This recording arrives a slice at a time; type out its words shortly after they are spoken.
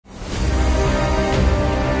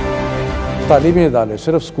तालीमी इदारे,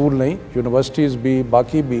 सिर्फ स्कूल नहीं, यूनिवर्सिटीज़ भी,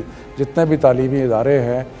 बाकी भी जितने भी तालीमी इदारे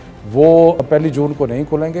हैं वो 1 जून को नहीं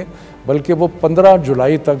खुलेंगे, बल्कि वो 15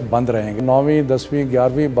 जुलाई तक बंद रहेंगे। 9वीं 10वीं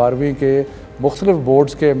 11वीं 12वीं के मुख्तलिफ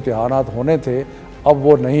बोर्ड्स के इम्तहानात होने थे, अब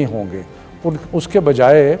वो नहीं होंगे। उसके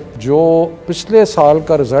बजाय जो पिछले साल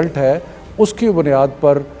का रिज़ल्ट है उसकी बुनियाद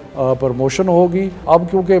पर प्रमोशन होगी। अब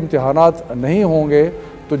क्योंकि इम्तहानात नहीं होंगे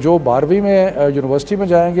तो जो 12वीं में यूनिवर्सिटी में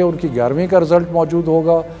जाएंगे उनकी 11वीं का रिज़ल्ट मौजूद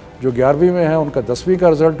होगा, जो 11वीं में है उनका 10वीं का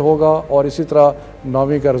रिज़ल्ट होगा, और इसी तरह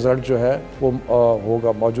 9वीं का रिज़ल्ट जो है वो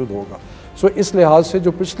होगा, मौजूद होगा। सो इस लिहाज से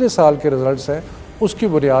जो पिछले साल के रिज़ल्ट्स हैं उसकी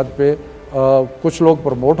बुनियाद पे कुछ लोग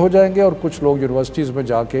प्रमोट हो जाएंगे और कुछ लोग यूनिवर्सिटीज़ में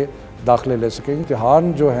जाके दाखिले ले सकेंगे।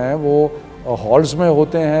 इम्तिहान जो हैं वो हॉल्स में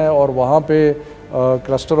होते हैं और वहाँ पे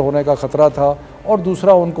क्लस्टर होने का ख़तरा था, और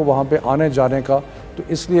दूसरा उनको वहाँ पे आने जाने का, तो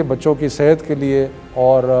इसलिए बच्चों की सेहत के लिए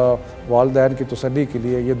और वालिदैन की तसल्ली के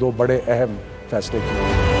लिए ये 2 बड़े अहम फ़ैसले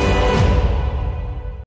किए।